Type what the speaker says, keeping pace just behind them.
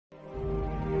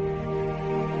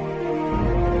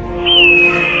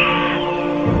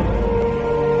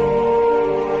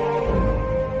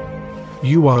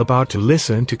You are about to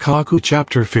listen to Kacou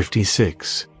chapter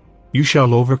 56. You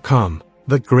shall overcome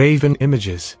the graven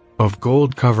images of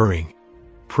gold covering.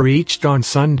 Preached on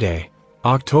Sunday,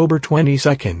 October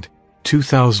 22,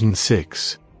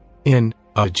 2006. In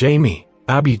Ajami,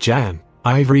 Abidjan,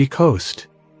 Ivory Coast.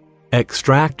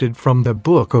 Extracted from the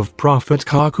book of Prophet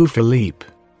Kacou Philippe,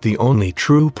 the only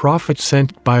true prophet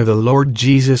sent by the Lord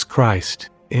Jesus Christ,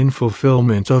 in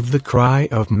fulfillment of the cry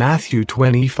of Matthew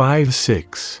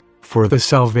 25:6, for the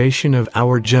salvation of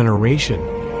our generation.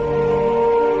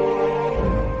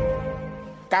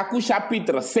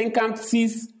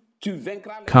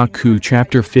 Kacou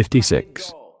chapter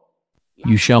 56.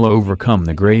 You shall overcome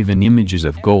the graven images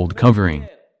of gold covering.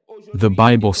 The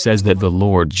Bible says that the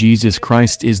Lord Jesus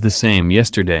Christ is the same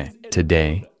yesterday,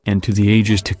 today, and to the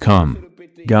ages to come.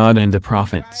 God and the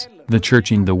prophets, the church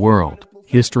and the world,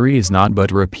 history is not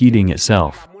but repeating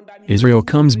itself. Israel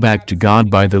comes back to God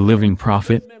by the living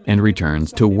prophet, and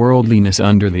returns to worldliness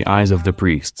under the eyes of the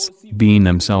priests, being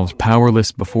themselves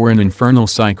powerless before an infernal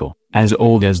cycle, as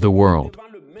old as the world.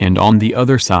 And on the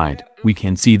other side, we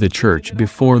can see the church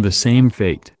before the same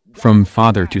fate, from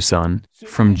father to son,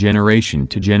 from generation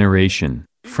to generation,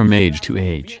 from age to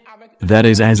age. That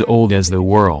is as old as the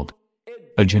world.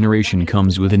 A generation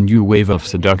comes with a new wave of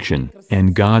seduction,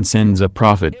 and God sends a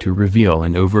prophet to reveal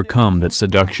and overcome that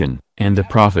seduction, and the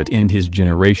prophet and his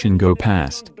generation go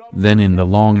past. Then in the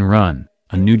long run,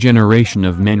 a new generation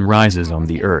of men rises on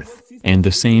the earth, and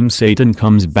the same Satan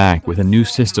comes back with a new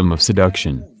system of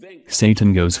seduction.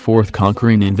 Satan goes forth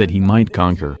conquering in that he might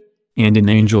conquer. And an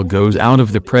angel goes out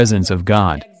of the presence of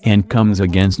God, and comes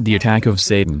against the attack of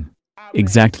Satan.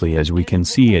 Exactly as we can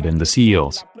see it in the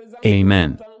seals.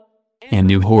 Amen. A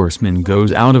new horseman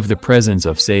goes out of the presence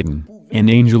of Satan. An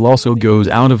angel also goes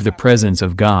out of the presence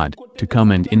of God, to come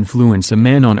and influence a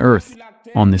man on earth.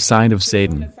 On the side of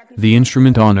Satan, the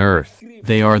instrument on earth,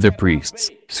 they are the priests,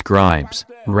 scribes,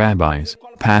 rabbis,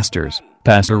 pastors,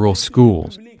 pastoral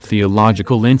schools,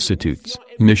 theological institutes,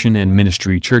 mission and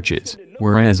ministry churches.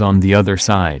 Whereas on the other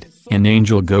side, an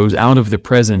angel goes out of the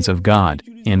presence of God,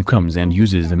 and comes and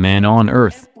uses a man on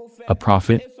earth, a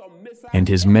prophet. And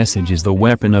his message is the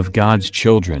weapon of God's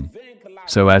children,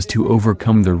 so as to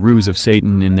overcome the ruse of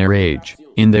Satan in their age,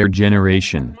 in their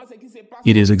generation.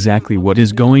 It is exactly what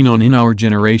is going on in our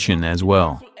generation as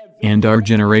well. And our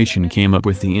generation came up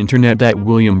with the internet that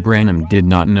William Branham did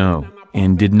not know,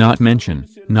 and did not mention,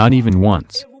 not even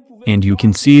once. And you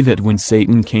can see that when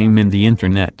Satan came in the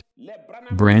internet,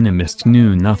 Branhamists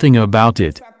knew nothing about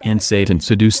it, and Satan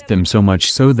seduced them so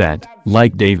much so that,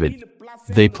 like David,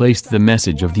 they placed the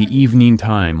message of the evening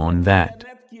time on that.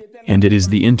 And it is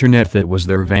the internet that was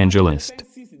their evangelist.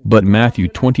 But Matthew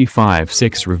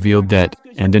 25:6 revealed that,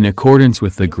 and in accordance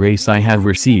with the grace I have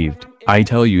received, I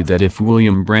tell you that if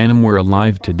William Branham were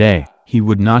alive today, he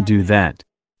would not do that.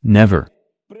 Never.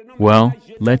 Well,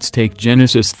 let's take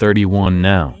Genesis 31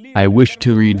 now. I wish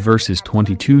to read verses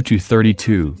 22 to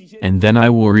 32, and then I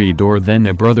will read, or then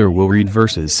a brother will read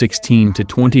verses 16 to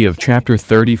 20 of chapter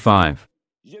 35.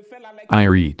 I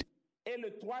read.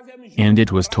 And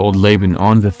it was told Laban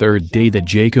on the third day that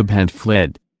Jacob had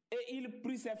fled.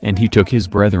 And he took his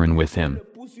brethren with him,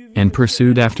 and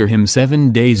pursued after him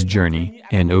 7 days' journey,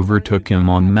 and overtook him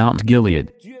on Mount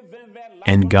Gilead.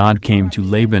 And God came to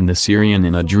Laban the Syrian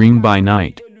in a dream by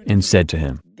night, and said to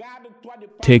him,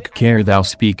 Take care thou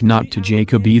speak not to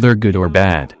Jacob either good or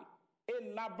bad.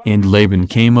 And Laban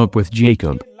came up with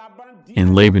Jacob.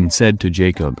 And Laban said to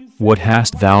Jacob, What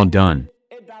hast thou done?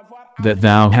 That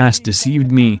thou hast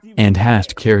deceived me, and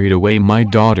hast carried away my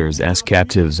daughters as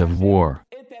captives of war.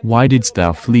 Why didst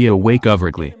thou flee away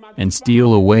covertly, and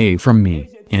steal away from me,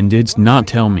 and didst not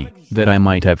tell me, that I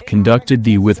might have conducted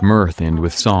thee with mirth and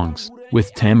with songs,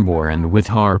 with tambour and with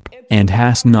harp, and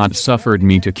hast not suffered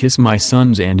me to kiss my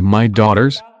sons and my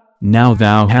daughters? Now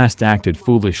thou hast acted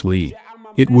foolishly.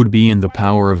 It would be in the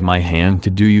power of my hand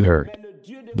to do you hurt.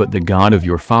 But the God of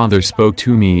your father spoke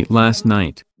to me last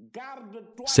night,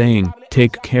 saying,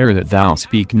 Take care that thou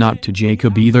speak not to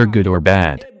Jacob either good or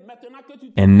bad.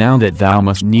 And now that thou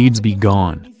must needs be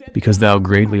gone, because thou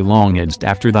greatly longedst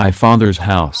after thy father's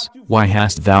house, why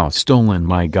hast thou stolen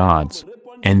my gods?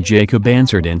 And Jacob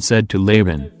answered and said to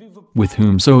Laban, With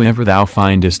whomsoever thou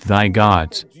findest thy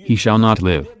gods, he shall not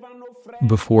live.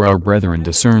 Before our brethren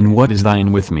discern what is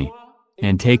thine with me,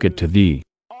 and take it to thee.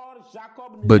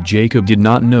 But Jacob did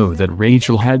not know that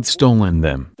Rachel had stolen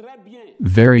them.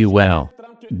 Very well.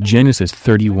 Genesis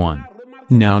 31.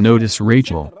 Now notice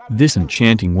Rachel, this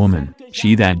enchanting woman,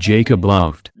 she that Jacob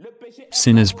loved.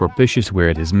 Sin is propitious where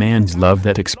it is man's love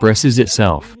that expresses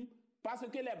itself.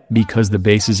 Because the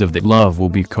basis of that love will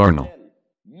be carnal.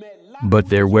 but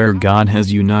there where God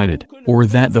has united, or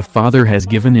that the Father has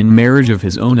given in marriage of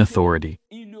his own authority,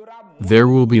 there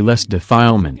will be less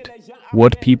defilement.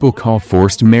 What people call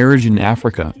forced marriage in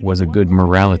Africa was a good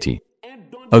morality,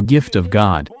 a gift of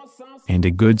God, and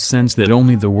a good sense that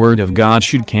only the Word of God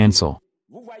should cancel.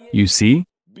 You see?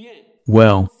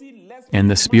 Well, and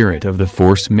the spirit of the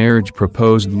forced marriage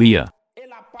proposed Leah,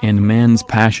 and man's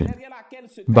passion,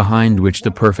 behind which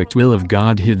the perfect will of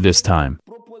God hid this time,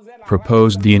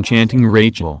 proposed the enchanting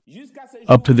Rachel.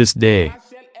 Up to this day,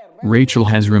 Rachel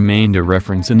has remained a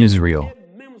reference in Israel.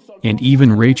 And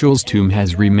even Rachel's tomb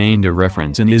has remained a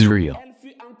reference in Israel.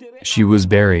 She was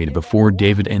buried before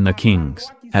David and the kings,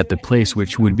 at the place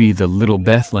which would be the little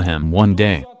Bethlehem one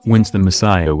day, whence the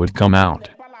Messiah would come out.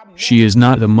 She is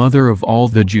not the mother of all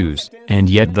the Jews, and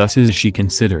yet thus is she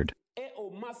considered.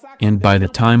 And by the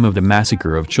time of the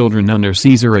massacre of children under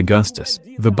Caesar Augustus,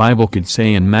 the Bible could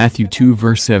say in Matthew 2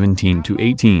 verse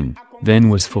 17-18, then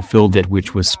was fulfilled that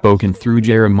which was spoken through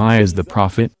Jeremiah the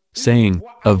prophet, saying,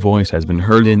 a voice has been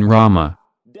heard in Ramah,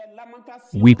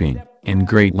 weeping, and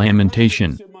great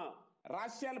lamentation.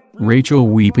 Rachel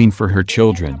weeping for her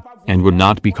children, and would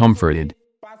not be comforted,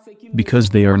 because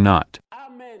they are not.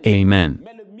 Amen.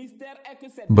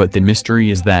 But the mystery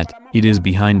is that, it is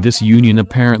behind this union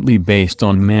apparently based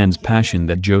on man's passion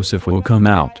that Joseph will come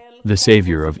out, the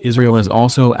Savior of Israel is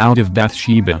also out of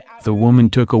Bathsheba, the woman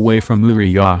took away from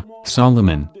Uriah,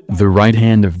 Solomon, the right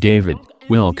hand of David,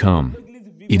 will come.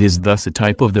 It is thus a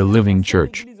type of the living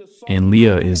church. And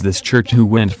Leah is this church who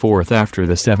went forth after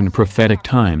the 7 prophetic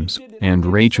times, and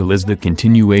Rachel is the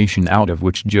continuation out of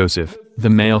which Joseph, the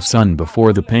male son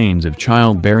before the pains of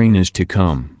childbearing is to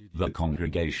come. The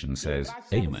congregation says,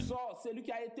 Amen.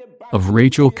 Of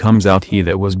Rachel comes out he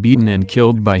that was beaten and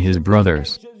killed by his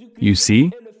brothers. You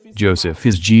see? Joseph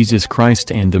is Jesus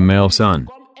Christ and the male son.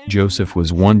 Joseph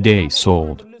was one day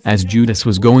sold, as Judas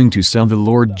was going to sell the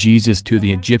Lord Jesus to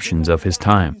the Egyptians of his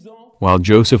time. While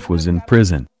Joseph was in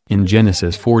prison, in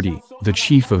Genesis 40, the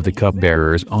chief of the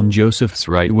cupbearers on Joseph's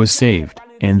right was saved,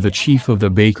 and the chief of the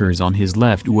bakers on his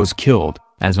left was killed,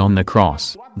 as on the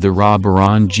cross, the robber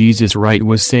on Jesus' right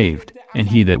was saved, and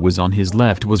he that was on his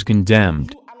left was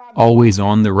condemned. Always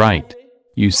on the right.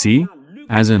 You see?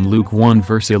 As in Luke 1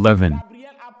 verse 11.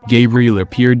 Gabriel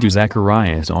appeared to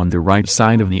Zacharias on the right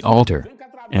side of the altar.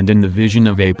 And in the vision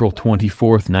of April 24,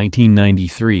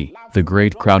 1993, the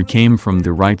great crowd came from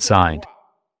the right side.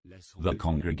 The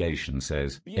congregation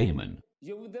says, Amen.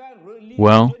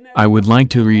 Well, I would like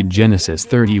to read Genesis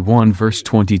 31 verse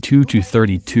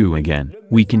 22-32 again.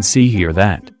 We can see here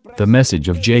that the message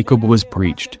of Jacob was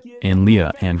preached, and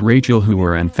Leah and Rachel, who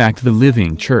were in fact the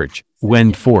living church,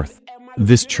 went forth.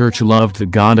 This church loved the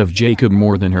God of Jacob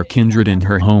more than her kindred and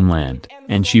her homeland,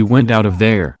 and she went out of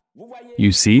there.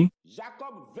 You see?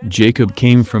 Jacob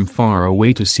came from far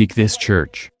away to seek this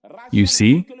church. You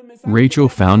see? Rachel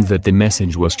found that the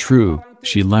message was true,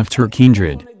 she left her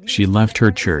kindred, she left her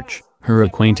church, her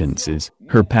acquaintances,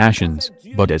 her passions,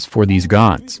 but as for these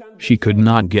gods, she could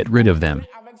not get rid of them.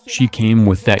 She came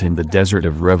with that in the desert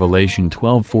of Revelation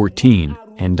 12:14,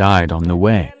 and died on the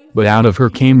way, but out of her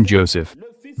came Joseph,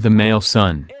 the male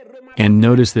son. And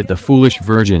notice that the foolish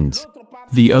virgins,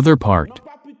 the other part,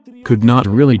 could not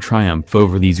really triumph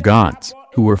over these gods,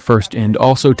 who were first, and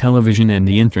also television and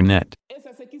the internet.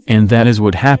 And that is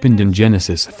what happened in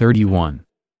Genesis 31.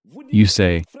 You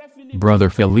say, Brother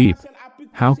Philippe,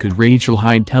 how could Rachel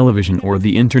hide television or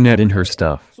the internet in her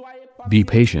stuff? Be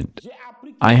patient.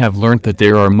 I have learnt that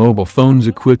there are mobile phones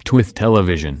equipped with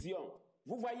television.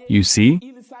 You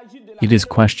see? It is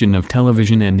question of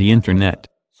television and the internet.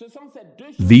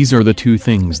 These are the two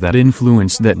things that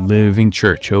influence that living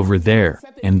church over there,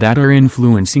 and that are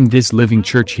influencing this living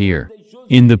church here.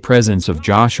 In the presence of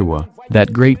Joshua,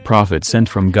 that great prophet sent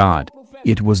from God,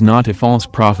 it was not a false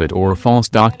prophet or a false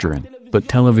doctrine, but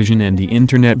television and the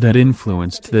internet that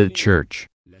influenced the church.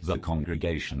 The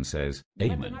congregation says,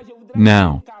 Amen.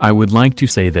 Now, I would like to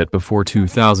say that before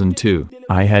 2002,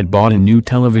 I had bought a new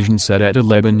television set at a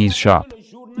Lebanese shop.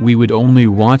 We would only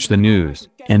watch the news,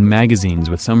 and magazines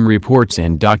with some reports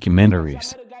and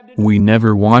documentaries. We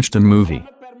never watched a movie.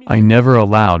 I never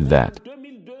allowed that.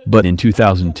 But in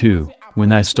 2002,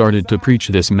 when I started to preach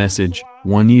this message,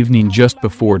 one evening just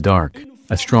before dark,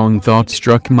 a strong thought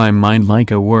struck my mind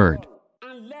like a word.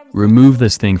 Remove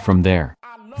this thing from there.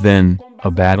 Then, a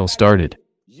battle started.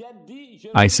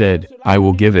 I said, I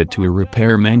will give it to a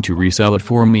repairman to resell it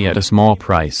for me at a small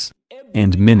price.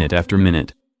 And minute after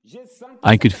minute,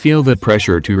 I could feel the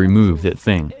pressure to remove that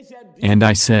thing. And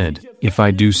I said, if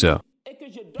I do so,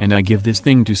 and I give this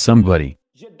thing to somebody,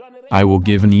 I will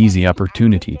give an easy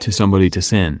opportunity to somebody to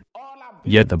sin.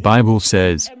 Yet the Bible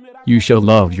says, You shall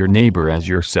love your neighbor as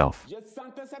yourself.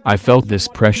 I felt this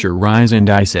pressure rise and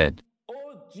I said,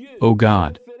 "Oh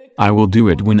God, I will do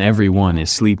it when everyone is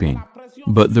sleeping."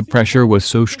 But the pressure was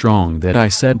so strong that I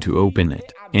said to open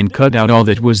it, and cut out all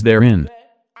that was therein,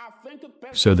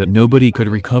 so that nobody could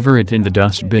recover it in the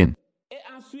dustbin.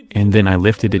 And then I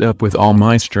lifted it up with all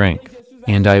my strength,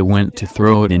 and I went to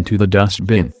throw it into the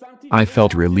dustbin. I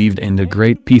felt relieved and a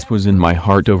great peace was in my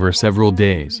heart over several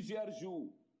days.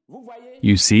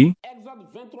 You see?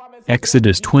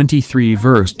 Exodus 23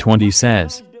 verse 20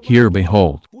 says, "Here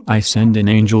behold, I send an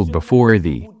angel before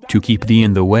thee, to keep thee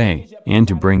in the way, and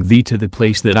to bring thee to the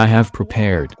place that I have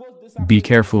prepared. Be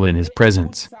careful in his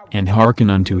presence, and hearken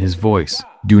unto his voice.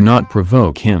 Do not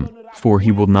provoke him, for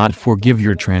he will not forgive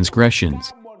your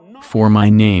transgressions. For my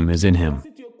name is in him.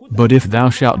 But if thou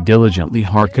shalt diligently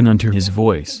hearken unto his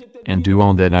voice, and do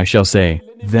all that I shall say,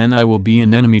 then I will be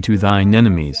an enemy to thine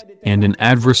enemies, and an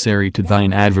adversary to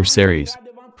thine adversaries.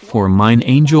 For mine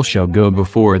angel shall go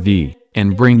before thee,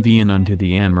 and bring thee in unto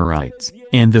the Amorites,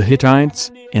 and the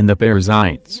Hittites, and the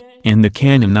Perizzites, and the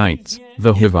Canaanites,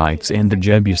 the Hivites and the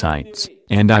Jebusites,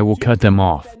 and I will cut them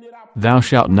off. Thou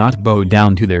shalt not bow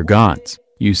down to their gods,"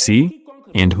 you see?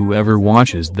 And whoever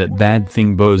watches that bad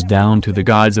thing bows down to the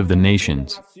gods of the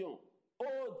nations.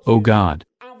 O God,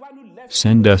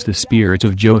 send us the spirit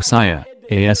of Josiah,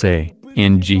 Asa,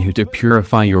 and Jehu to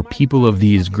purify your people of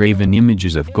these graven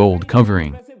images of gold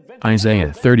covering.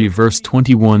 Isaiah 30 verse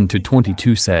 21 to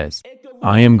 22 says,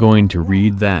 "I am going to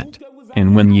read that.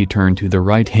 And when ye turn to the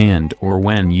right hand or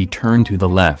when ye turn to the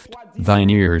left, thine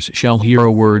ears shall hear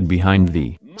a word behind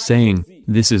thee, saying,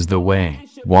 This is the way,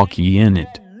 walk ye in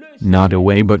it. Not a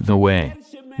way but the way."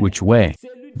 Which way?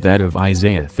 That of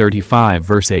Isaiah 35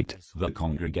 verse 8. The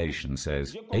congregation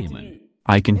says, Amen.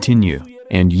 I continue,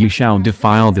 "And ye shall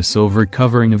defile the silver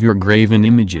covering of your graven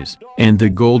images, and the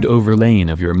gold overlaying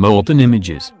of your molten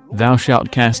images, thou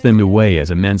shalt cast them away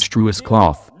as a menstruous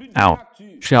cloth, out.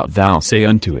 Shalt thou say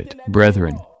unto it,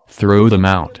 Brethren, throw them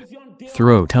out.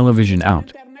 Throw television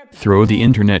out. Throw the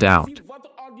internet out.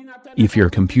 If your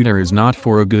computer is not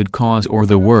for a good cause or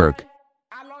the work,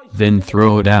 then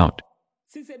throw it out.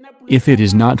 If it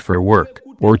is not for work,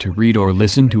 or to read or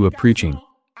listen to a preaching,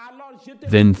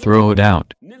 then throw it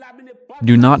out.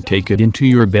 Do not take it into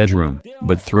your bedroom,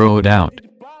 but throw it out.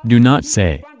 Do not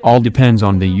say, all depends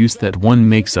on the use that one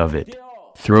makes of it.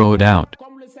 Throw it out.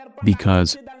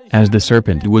 Because, as the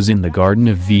serpent was in the Garden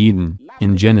of Eden,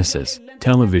 in Genesis,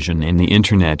 television and the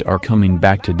internet are coming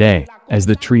back today, as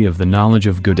the tree of the knowledge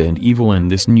of good and evil in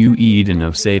this new Eden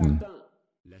of Satan.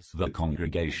 The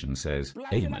congregation says,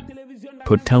 Amen.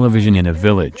 Put television in a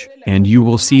village, and you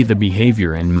will see the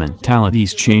behavior and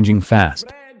mentalities changing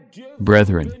fast.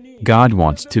 Brethren, God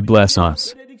wants to bless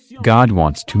us. God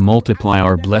wants to multiply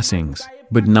our blessings,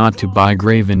 but not to buy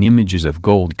graven images of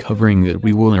gold covering that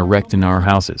we will erect in our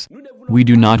houses. We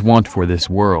do not want for this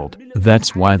world.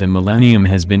 That's why the millennium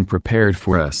has been prepared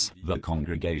for us. The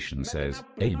congregation says,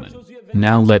 Amen.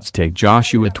 Now let's take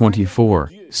Joshua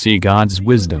 24, see God's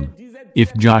wisdom.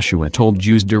 If Joshua told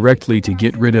Jews directly to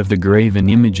get rid of the graven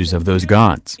images of those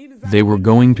gods, they were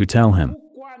going to tell him,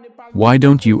 "Why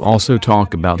don't you also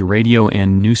talk about radio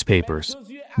and newspapers?"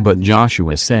 But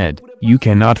Joshua said, "You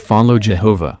cannot follow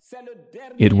Jehovah."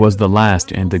 It was the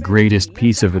last and the greatest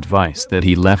piece of advice that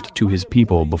he left to his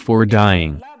people before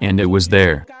dying, and it was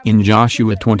there, in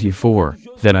Joshua 24,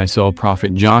 that I saw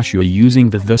prophet Joshua using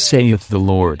the "Thus saith the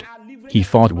Lord." He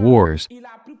fought wars.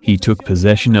 He took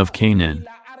possession of Canaan.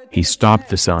 He stopped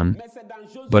the sun.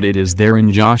 But it is there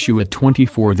in Joshua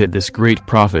 24 that this great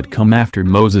prophet come after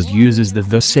Moses uses the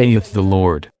 "Thus saith the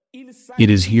Lord." It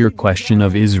is here question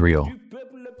of Israel,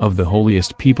 of the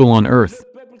holiest people on earth,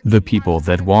 the people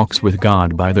that walks with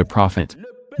God by the prophet,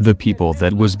 the people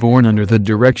that was born under the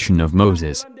direction of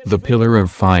Moses, the pillar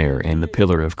of fire and the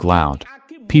pillar of cloud,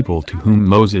 people to whom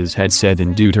Moses had said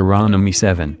in Deuteronomy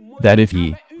 7, that if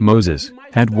he, Moses,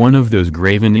 had one of those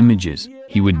graven images,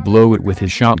 he would blow it with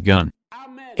his shotgun.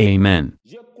 Amen.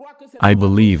 I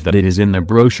believe that it is in the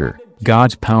brochure,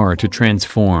 God's Power to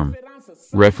Transform.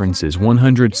 References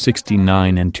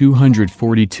 169 and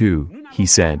 242, he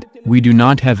said, "We do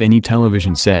not have any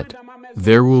television set.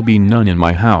 There will be none in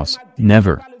my house,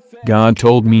 never. God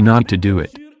told me not to do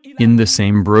it." In the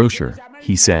same brochure,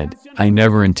 he said, "I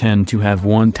never intend to have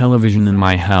one television in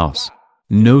my house.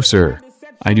 No sir.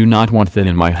 I do not want that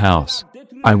in my house.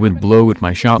 I would blow with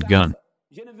my shotgun.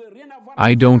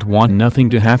 I don't want nothing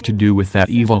to have to do with that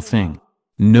evil thing.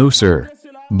 No sir."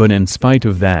 But in spite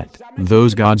of that,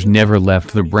 those gods never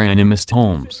left the Branhamist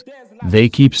homes. They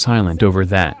keep silent over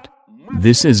that.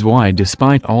 This is why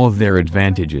despite all of their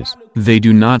advantages, they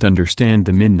do not understand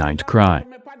the midnight cry.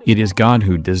 It is God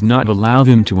who does not allow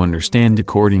them to understand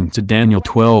according to Daniel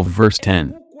 12 verse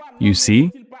 10. You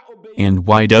see? And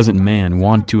why doesn't man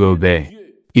want to obey?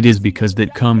 It is because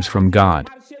that comes from God.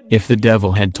 If the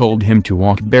devil had told him to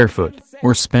walk barefoot,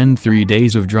 or spend 3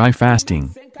 days of dry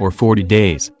fasting, or 40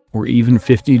 days, or even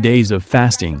 50 days of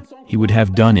fasting, he would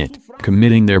have done it,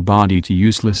 committing their body to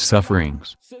useless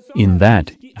sufferings. In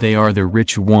that, they are the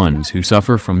rich ones who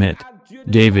suffer from it.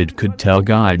 David could tell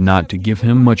God not to give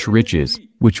him much riches,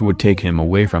 which would take him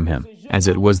away from him, as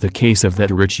it was the case of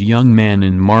that rich young man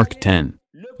in Mark 10.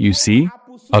 You see?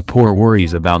 A poor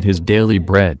worries about his daily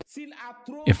bread.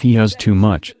 If he has too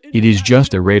much, it is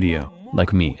just a radio,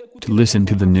 like me, to listen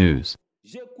to the news.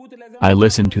 I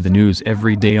listen to the news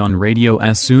every day on radio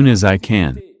as soon as I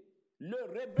can.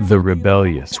 The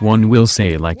rebellious one will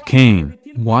say like Cain,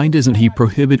 why doesn't he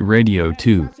prohibit radio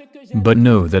too? But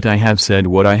know that I have said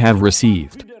what I have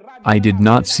received. I did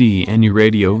not see any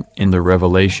radio in the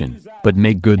Revelation, but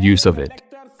make good use of it.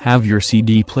 Have your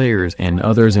CD players and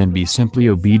others and be simply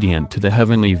obedient to the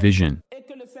heavenly vision.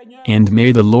 And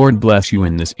may the Lord bless you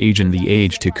in this age and the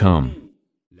age to come.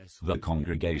 The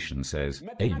congregation says,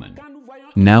 Amen.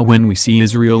 Now when we see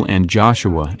Israel and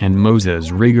Joshua and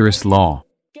Moses' rigorous law,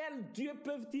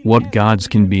 what gods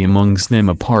can be amongst them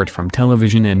apart from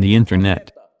television and the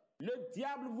internet?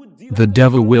 The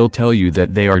devil will tell you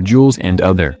that they are jewels and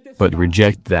other, but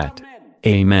reject that.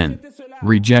 Amen.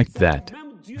 Reject that.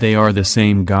 They are the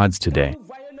same gods today.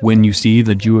 When you see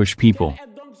the Jewish people,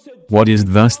 what is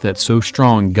thus that so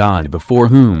strong God before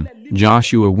whom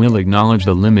Joshua will acknowledge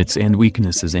the limits and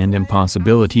weaknesses and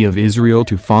impossibility of Israel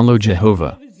to follow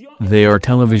Jehovah? They are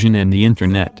television and the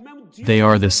internet. They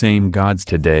are the same gods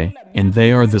today, and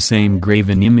they are the same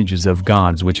graven images of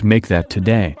gods which make that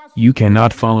today. You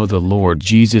cannot follow the Lord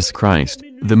Jesus Christ,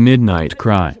 the midnight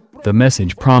cry, the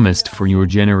message promised for your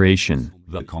generation.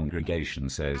 The congregation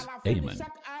says, Amen.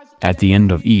 At the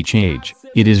end of each age,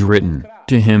 it is written,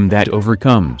 to him that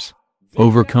overcomes.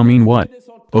 Overcoming what?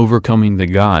 Overcoming the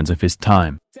gods of his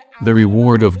time. The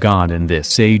reward of God in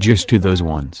this age is to those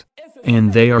ones.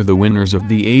 And they are the winners of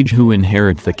the age who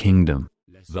inherit the kingdom.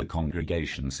 The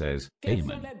congregation says,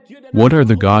 Amen. What are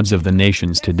the gods of the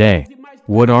nations today?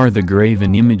 What are the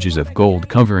graven images of gold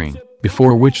covering,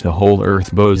 before which the whole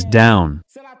earth bows down?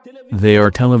 They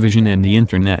are television and the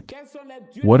internet.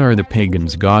 What are the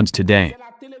pagans' gods today?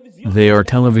 They are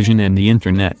television and the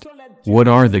internet. What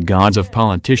are the gods of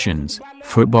politicians,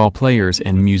 football players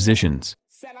and musicians?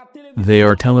 They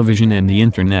are television and the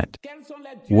internet.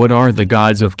 What are the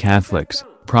gods of Catholics,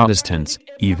 Protestants,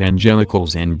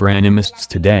 evangelicals and Branhamists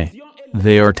today?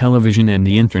 They are television and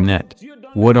the internet.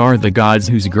 What are the gods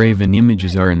whose graven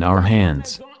images are in our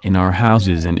hands, in our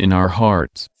houses and in our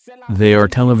hearts? They are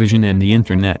television and the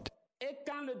internet.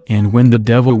 And when the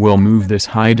devil will move this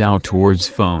hideout towards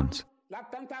phones,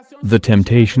 the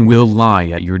temptation will lie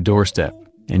at your doorstep,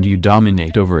 and you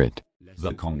dominate over it.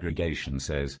 The congregation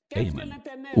says, Amen.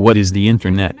 What is the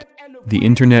internet? The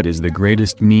internet is the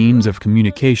greatest means of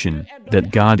communication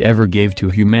that God ever gave to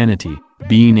humanity,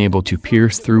 being able to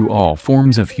pierce through all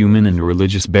forms of human and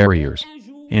religious barriers.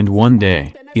 And one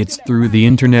day, it's through the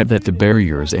internet that the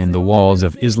barriers and the walls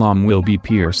of Islam will be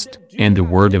pierced, and the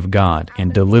word of God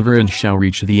and deliverance shall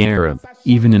reach the Arab,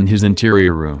 even in his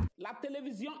interior room.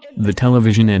 The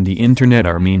television and the internet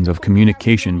are means of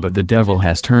communication, but the devil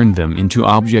has turned them into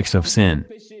objects of sin.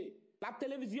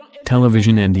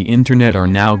 Television and the internet are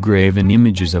now graven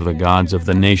images of the gods of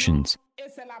the nations.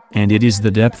 And it is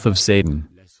the depth of Satan.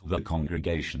 The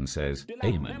congregation says,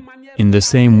 Amen. In the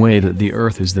same way that the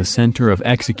earth is the center of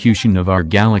execution of our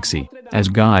galaxy, as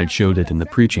God showed it in the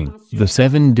preaching, the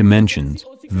 7 dimensions,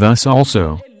 thus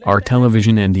also, are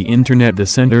television and the internet the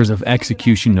centers of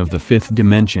execution of the 5th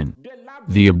dimension.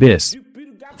 The abyss,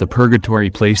 the purgatory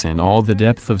place and all the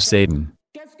depth of Satan.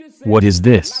 What is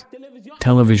this?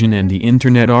 Television and the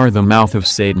internet are the mouth of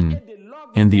Satan,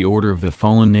 and the order of the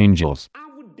fallen angels.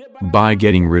 By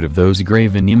getting rid of those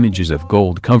graven images of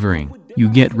gold covering, you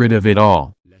get rid of it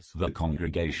all. The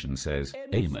congregation says,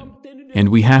 Amen. And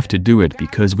we have to do it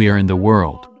because we are in the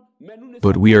world.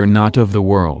 But we are not of the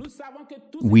world.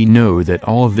 We know that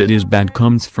all of that is bad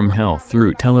comes from hell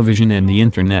through television and the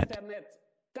internet.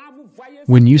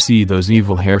 When you see those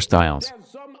evil hairstyles,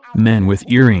 men with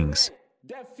earrings,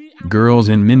 girls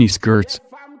in miniskirts,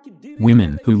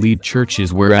 women who lead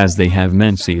churches whereas they have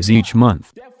menses each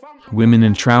month, women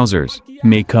in trousers,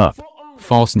 makeup,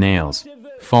 false nails,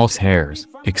 false hairs,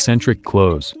 eccentric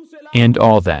clothes, and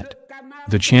all that.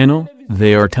 The channel,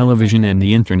 they are television and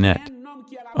the internet.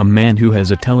 A man who has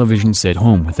a television set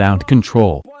home without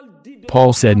control.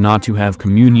 Paul said not to have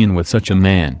communion with such a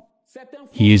man.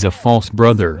 He is a false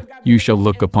brother, You shall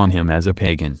look upon him as a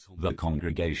pagan. The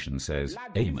congregation says,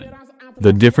 Amen.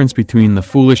 The difference between the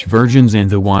foolish virgins and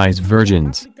the wise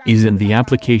virgins is in the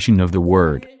application of the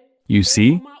word. You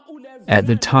see? At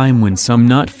the time when some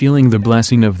not feeling the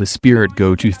blessing of the Spirit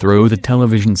go to throw the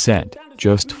television set,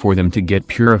 just for them to get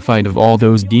purified of all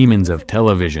those demons of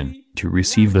television, to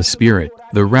receive the Spirit,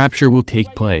 the rapture will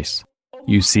take place.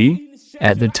 You see?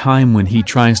 At the time when he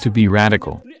tries to be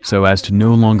radical, so as to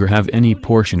no longer have any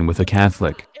portion with a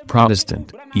Catholic,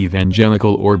 Protestant,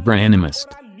 evangelical or Branhamist,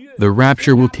 the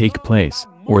rapture will take place,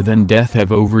 or then death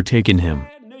have overtaken him.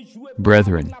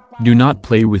 Brethren, do not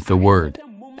play with the word.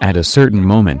 At a certain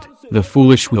moment, the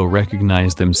foolish will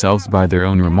recognize themselves by their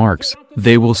own remarks.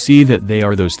 They will see that they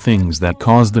are those things that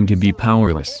cause them to be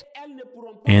powerless.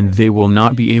 And they will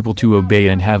not be able to obey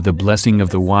and have the blessing of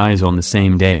the wise on the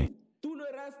same day.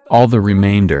 All the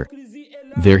remainder,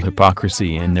 their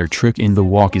hypocrisy and their trick in the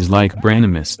walk is like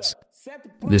Branhamists.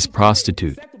 This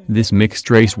prostitute, this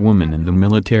mixed-race woman in the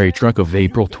military truck of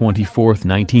April 24,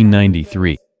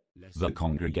 1993. The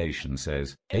congregation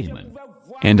says, Amen.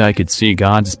 And I could see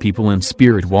God's people in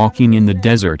spirit walking in the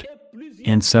desert,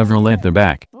 and several at the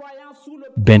back,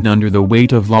 bent under the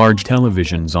weight of large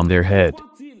televisions on their head.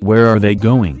 Where are they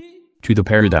going? To the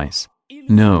paradise?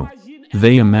 No.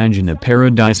 They imagine a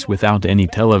paradise without any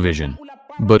television.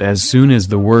 But as soon as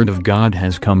the word of God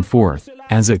has come forth,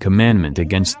 as a commandment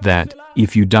against that,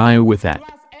 if you die with that,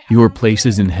 your place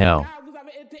is in hell.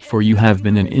 For you have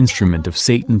been an instrument of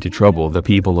Satan to trouble the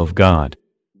people of God.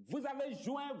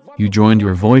 You joined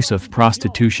your voice of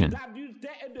prostitution,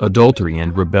 adultery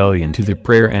and rebellion to the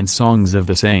prayer and songs of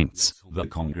the saints. The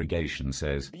congregation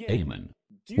says, Amen.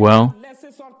 Well,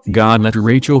 God let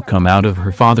Rachel come out of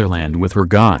her fatherland with her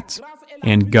gods,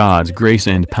 and God's grace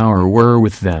and power were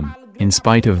with them, in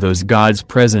spite of those gods'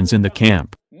 presence in the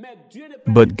camp.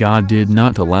 But God did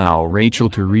not allow Rachel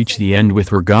to reach the end with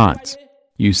her gods.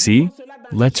 You see?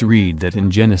 Let's read that in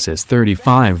Genesis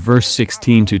 35 verse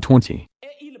 16 to 20.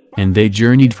 And they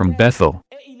journeyed from Bethel,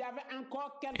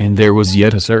 and there was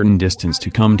yet a certain distance to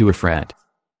come to Ephrat.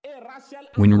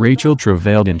 When Rachel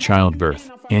travailed in childbirth,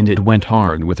 and it went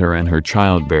hard with her and her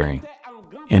childbearing.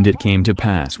 And it came to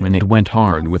pass when it went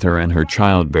hard with her and her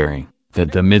childbearing,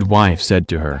 that the midwife said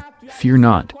to her, Fear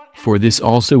not, for this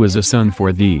also is a son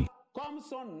for thee.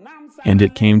 And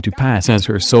it came to pass as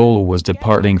her soul was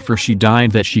departing, for she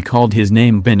died, that she called his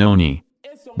name Benoni.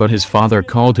 But his father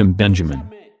called him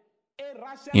Benjamin.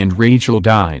 And Rachel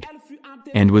died,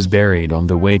 and was buried on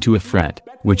the way to Ephrat,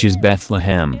 which is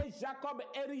Bethlehem.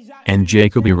 And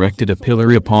Jacob erected a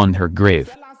pillar upon her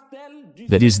grave.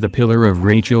 That is the pillar of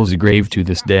Rachel's grave to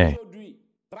this day.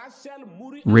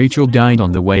 Rachel died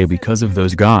on the way because of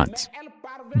those gods.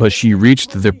 But she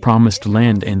reached the promised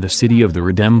land and the city of the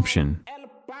redemption.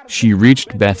 She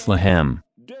reached Bethlehem.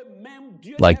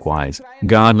 Likewise,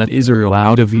 God let Israel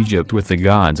out of Egypt with the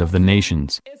gods of the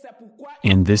nations.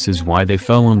 And this is why they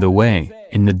fell on the way,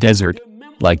 in the desert.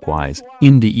 Likewise,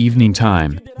 in the evening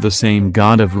time, the same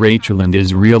God of Rachel and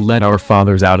Israel led our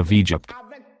fathers out of Egypt.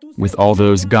 With all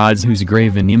those gods whose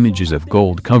graven images of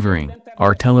gold covering,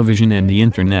 our television and the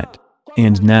internet.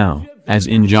 And now, as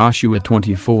in Joshua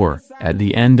 24, at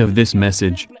the end of this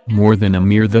message, more than a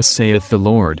mere thus saith the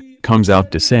Lord, comes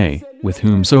out to say, With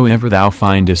whomsoever thou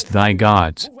findest thy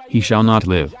gods, he shall not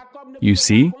live. You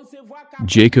see?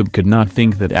 Jacob could not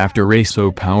think that after a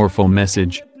so powerful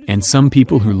message, and some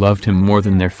people who loved him more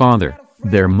than their father,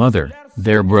 their mother,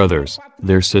 their brothers,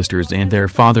 their sisters and their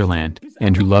fatherland,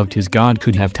 and who loved his God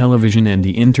could have television and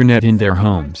the internet in their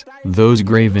homes, those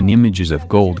graven images of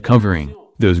gold covering,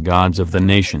 those gods of the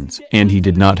nations. And he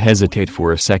did not hesitate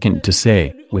for a second to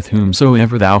say, With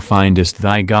whomsoever thou findest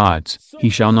thy gods, he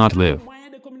shall not live.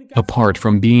 Apart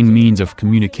from being means of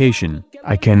communication,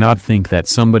 I cannot think that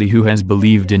somebody who has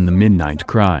believed in the midnight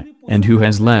cry, and who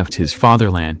has left his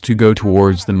fatherland to go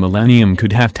towards the millennium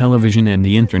could have television and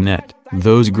the internet,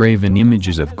 those graven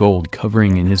images of gold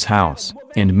covering in his house,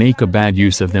 and make a bad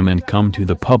use of them and come to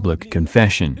the public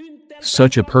confession.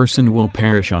 Such a person will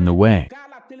perish on the way.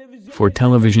 For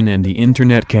television and the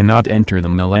internet cannot enter the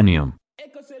millennium.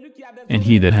 And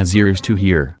he that has ears to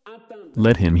hear,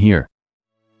 let him hear.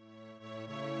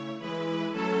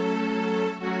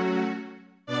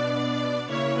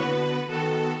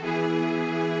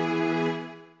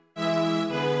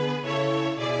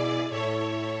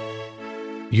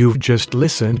 You've just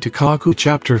listened to Kacou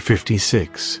chapter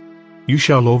 56. You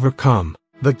shall overcome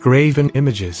the graven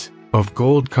images of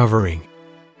gold covering.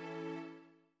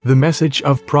 The message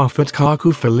of Prophet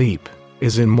Kacou Philippe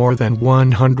is in more than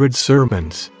 100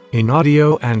 sermons, in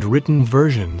audio and written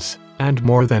versions, and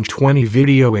more than 20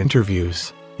 video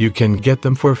interviews. You can get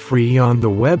them for free on the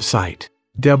website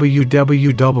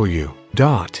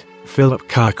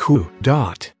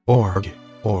www.philippekacou.org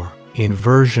or in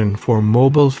version for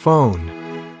mobile phone.